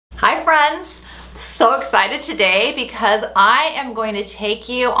Hi friends, so excited today because I am going to take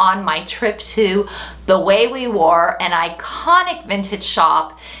you on my trip to The Way We Wore, an iconic vintage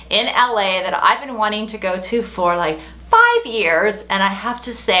shop in LA that I've been wanting to go to for like 5 years, and I have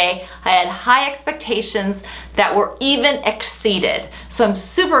to say I had high expectations that were even exceeded. So I'm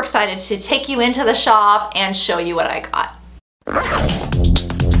super excited to take you into the shop and show you what I got.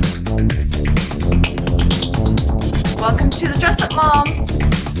 Welcome to the Dress Up Mom.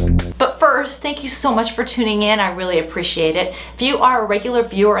 But first, thank you so much for tuning in. I really appreciate it. If you are a regular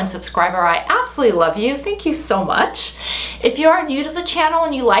viewer and subscriber, I absolutely love you. Thank you so much. If you are new to the channel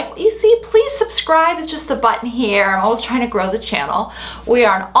and you like what you see, please subscribe. It's just the button here. I'm always trying to grow the channel. We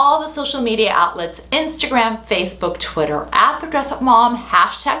are on all the social media outlets, Instagram, Facebook, Twitter, at The Dress Up Mom,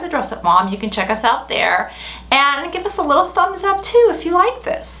 hashtag The Dress Up Mom. You can check us out there and give us a little thumbs up too if you like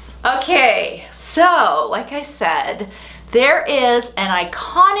this. Okay, so like I said, there is an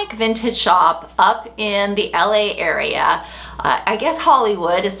iconic vintage shop up in the LA area. I guess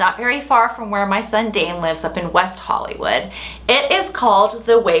Hollywood. It's not very far from where my son Dane lives, up in West Hollywood. It is called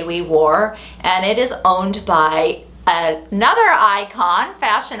The Way We Wore, and it is owned by another icon,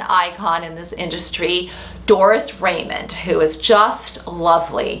 fashion icon in this industry, Doris Raymond, who is just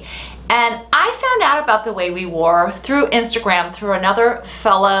lovely. And I found out about The Way We Wore through Instagram, through another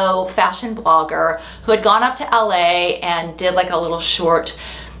fellow fashion blogger who had gone up to LA and did like a little short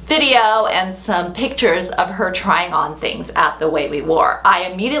video and some pictures of her trying on things at The Way We Wore. I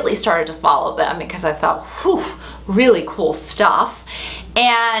immediately started to follow them because I thought, whew, really cool stuff.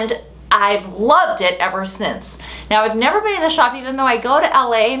 And I've loved it ever since. Now, I've never been in the shop, even though I go to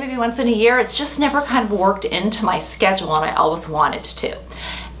LA maybe once in a year. It's just never kind of worked into my schedule, and I always wanted to.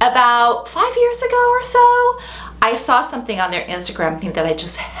 About 5 years ago or so, I saw something on their Instagram feed that I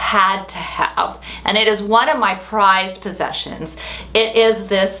just had to have, and it is one of my prized possessions. It is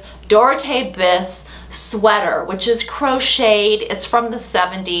this Dorothy Biss sweater, which is crocheted. It's from the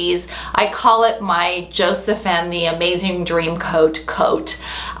 70s. I call it my Joseph and the Amazing Dream Coat.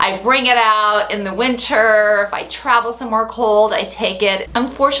 I bring it out in the winter. If I travel somewhere cold, I take it.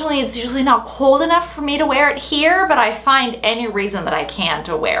 Unfortunately, it's usually not cold enough for me to wear it here, but I find any reason that I can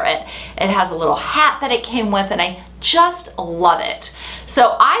to wear it. It has a little hat that it came with, and I just love it.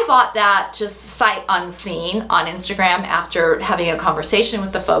 So I bought that just sight unseen on Instagram after having a conversation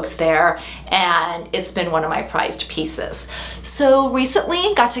with the folks there, and it's been one of my prized pieces. So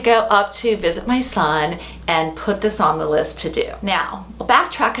recently got to go up to visit my son and put this on the list to do. Now, I'll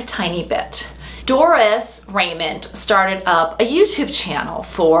backtrack a tiny bit. Doris Raymond started up a YouTube channel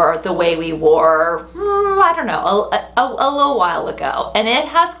for The Way We Wore, I don't know, a little while ago. And it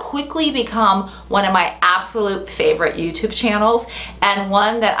has quickly become one of my absolute favorite YouTube channels, and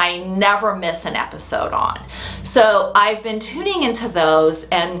one that I never miss an episode on. So I've been tuning into those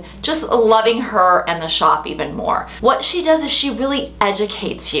and just loving her and the shop even more. What she does is she really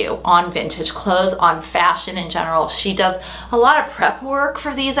educates you on vintage clothes, on fashion in general. She does a lot of prep work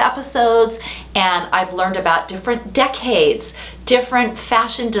for these episodes, and I've learned about different decades, different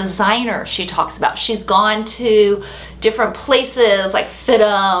fashion designers she talks about. She's gone to different places like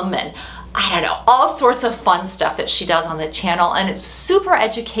FIT'em and I don't know, all sorts of fun stuff that she does on the channel, and it's super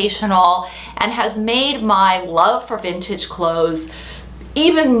educational and has made my love for vintage clothes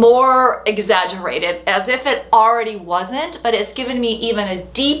even more exaggerated, as if it already wasn't, but it's given me even a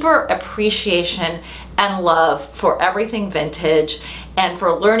deeper appreciation and love for everything vintage and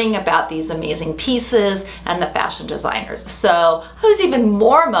for learning about these amazing pieces and the fashion designers. So I was even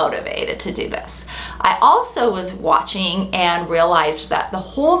more motivated to do this. I also was watching and realized that the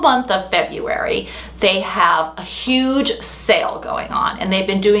whole month of February, they have a huge sale going on, and they've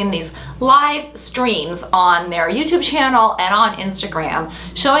been doing these live streams on their YouTube channel and on Instagram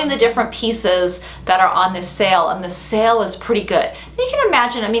showing the different pieces that are on this sale, and the sale is pretty good. You can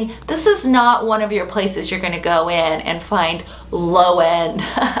imagine, I mean, this is not one of your places you're going to go in and find low-end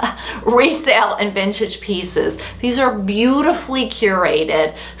resale and vintage pieces. These are beautifully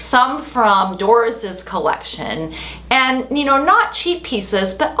curated, some from Doris's collection, and you know, not cheap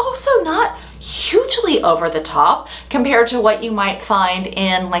pieces, but also not hugely over the top compared to what you might find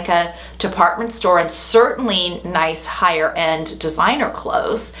in like a department store, and certainly nice higher end designer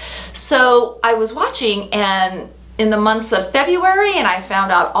clothes. So I was watching, and in the months of February, and I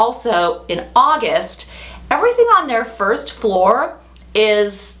found out also in August, everything on their first floor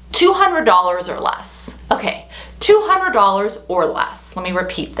is $200 or less. Okay, $200 or less. Let me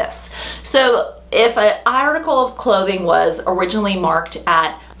repeat this. So if an article of clothing was originally marked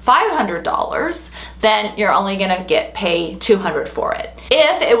at $500, then you're only gonna pay $200 for it.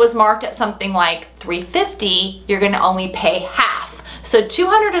 If it was marked at something like $350, you're gonna only pay half, So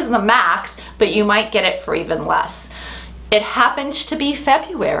 200 is the max, but you might get it for even less. It happened to be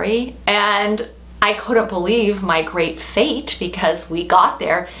February, and I couldn't believe my great fate because we got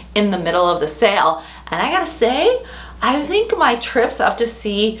there in the middle of the sale. And I gotta say, I think my trips up to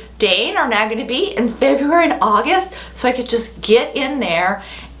see Dane are now gonna be in February and August, so I could just get in there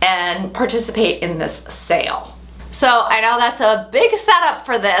and participate in this sale. So I know that's a big setup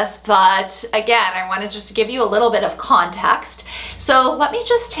for this, but again, I wanted just to give you a little bit of context. So let me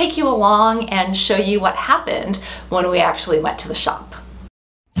just take you along and show you what happened when we actually went to the shop.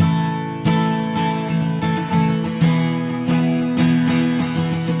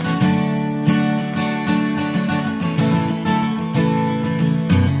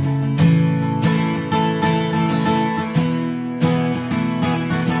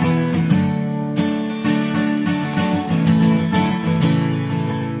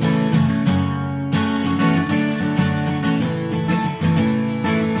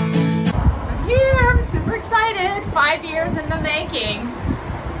 Here, I'm super excited. 5 years in the making.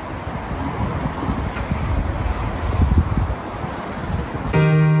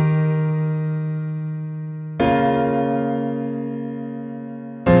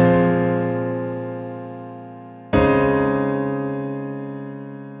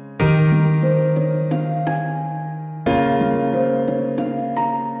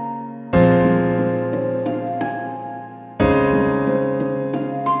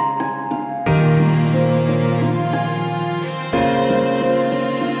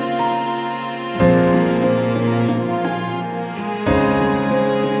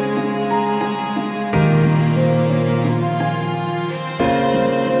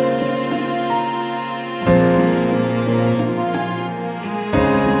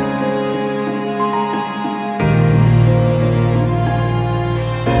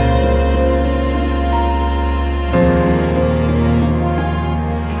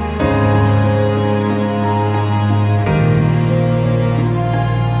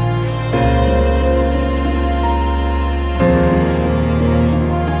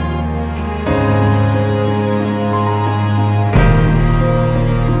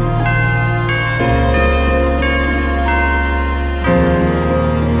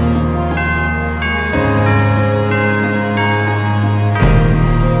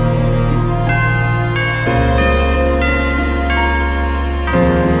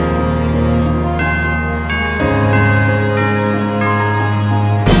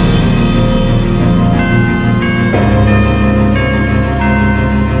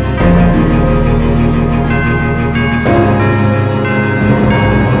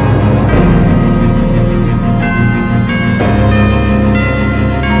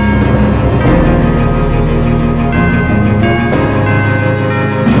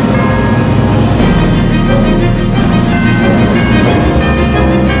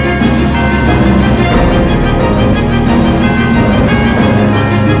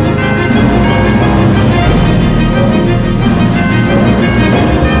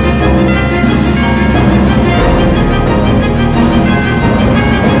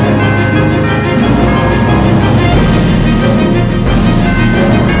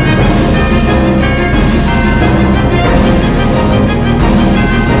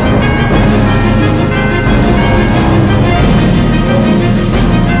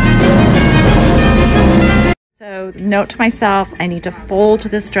 So note to myself, I need to fold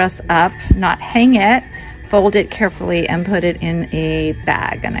this dress up, not hang it, fold it carefully and put it in a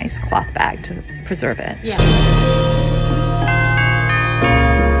bag, a nice cloth bag to preserve it. Yeah.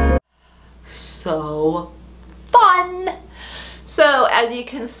 So fun. So as you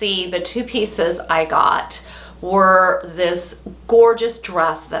can see, the two pieces I got were this gorgeous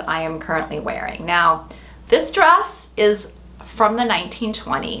dress that I am currently wearing. Now, this dress is from the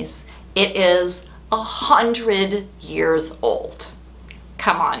 1920s. It is 100 years old.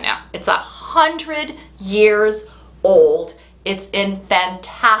 Come on now, it's 100 years old. It's in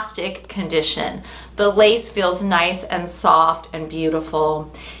fantastic condition. The lace feels nice and soft and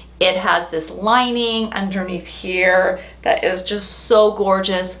beautiful. It has this lining underneath here that is just so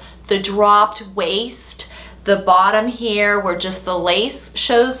gorgeous. The dropped waist, the bottom here where just the lace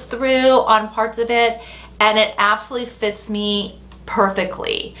shows through on parts of it, and it absolutely fits me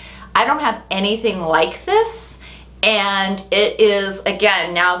perfectly. I don't have anything like this, and it is,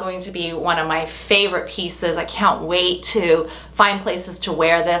 again, now going to be one of my favorite pieces. I can't wait to find places to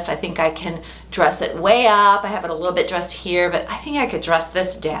wear this. I think I can dress it way up. I have it a little bit dressed here, but I think I could dress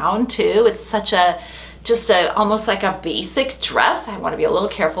this down too. It's such a, almost like a basic dress. I want to be a little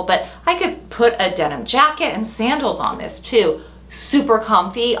careful, but I could put a denim jacket and sandals on this too. Super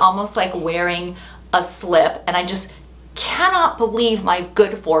comfy, almost like wearing a slip, and I just cannot believe my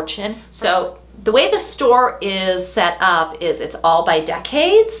good fortune. So the way the store is set up is it's all by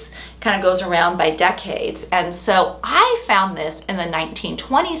decades, kind of goes around by decades. And so I found this in the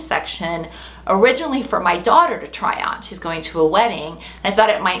 1920s section originally for my daughter to try on. She's going to a wedding, and I thought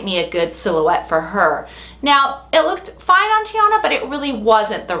it might be a good silhouette for her. Now, it looked fine on Tiana, but it really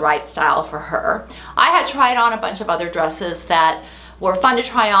wasn't the right style for her. I had tried on a bunch of other dresses that were fun to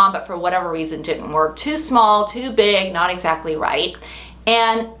try on, but for whatever reason didn't work. Too small, too big, not exactly right.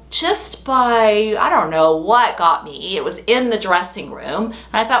 And just by, I don't know what got me, it was in the dressing room, and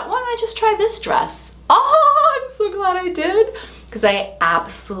I thought, why don't I just try this dress? Oh, I'm so glad I did, because I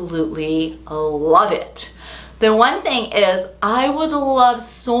absolutely love it. The one thing is, I would love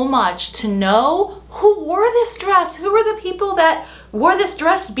so much to know who wore this dress. Who were the people that wore this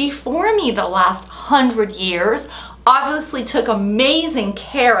dress before me the last 100 years? Obviously took amazing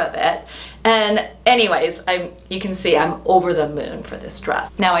care of it. And anyways, you can see I'm over the moon for this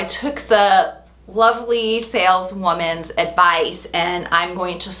dress. Now I took the lovely saleswoman's advice, and I'm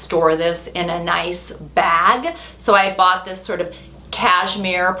going to store this in a nice bag. So I bought this sort of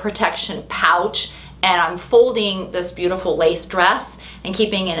cashmere protection pouch, and I'm folding this beautiful lace dress and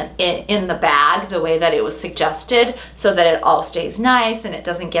keeping it in the bag the way that it was suggested so that it all stays nice and it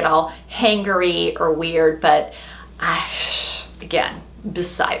doesn't get all hangery or weird. But again,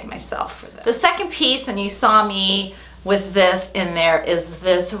 beside myself for this. The second piece, and you saw me with this in there, is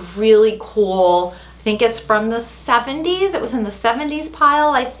this really cool, I think it's from the 70s. It was in the 70s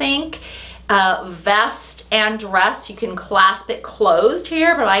pile, I think. Vest and dress. You can clasp it closed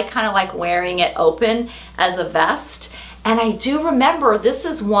here, but I kind of like wearing it open as a vest. And I do remember this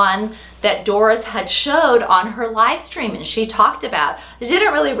is one that Doris had showed on her live stream and she talked about. I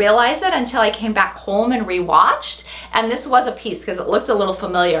didn't really realize it until I came back home and rewatched, and this was a piece because it looked a little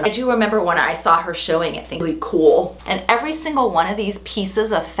familiar. I do remember when I saw her showing it, thinking really cool. And every single one of these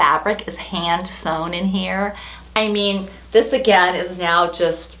pieces of fabric is hand sewn in here. I mean, this again is now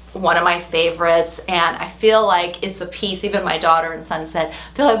just one of my favorites, and I feel like it's a piece, even my daughter and son said,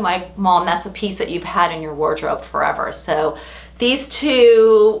 I feel like, my mom, that's a piece that you've had in your wardrobe forever. So these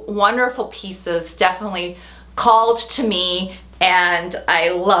two wonderful pieces definitely called to me, and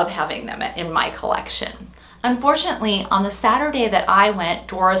I love having them in my collection. Unfortunately, on the Saturday that I went,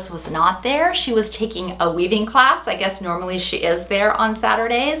 Doris was not there. She was taking a weaving class. I guess normally she is there on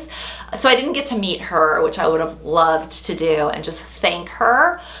Saturdays. So I didn't get to meet her, which I would have loved to do, and just thank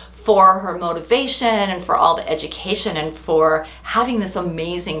her for her motivation and for all the education and for having this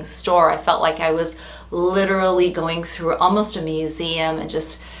amazing store. I felt like I was literally going through almost a museum and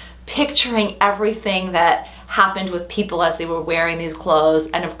just picturing everything that happened with people as they were wearing these clothes.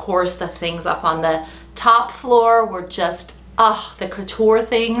 And of course, the things up on the top floor were just, the couture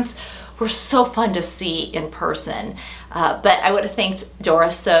things were so fun to see in person. But I would have thanked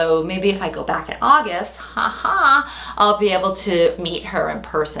Doris, so maybe if I go back in August, I'll be able to meet her in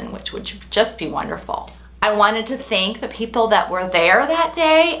person, which would just be wonderful. I wanted to thank the people that were there that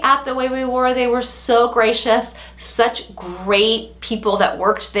day at The Way We Wore. They were so gracious, such great people that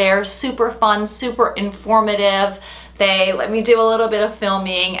worked there, super fun, super informative. They let me do a little bit of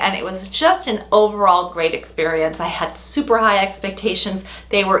filming, and it was just an overall great experience. I had super high expectations.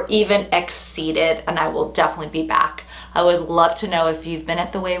 They were even exceeded, and I will definitely be back. I would love to know if you've been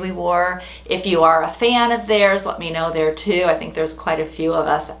at The Way We Wore. If you are a fan of theirs, let me know there too. I think there's quite a few of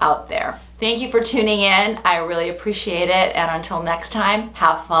us out there. Thank you for tuning in. I really appreciate it. And until next time,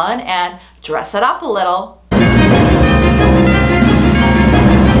 have fun and dress it up a little.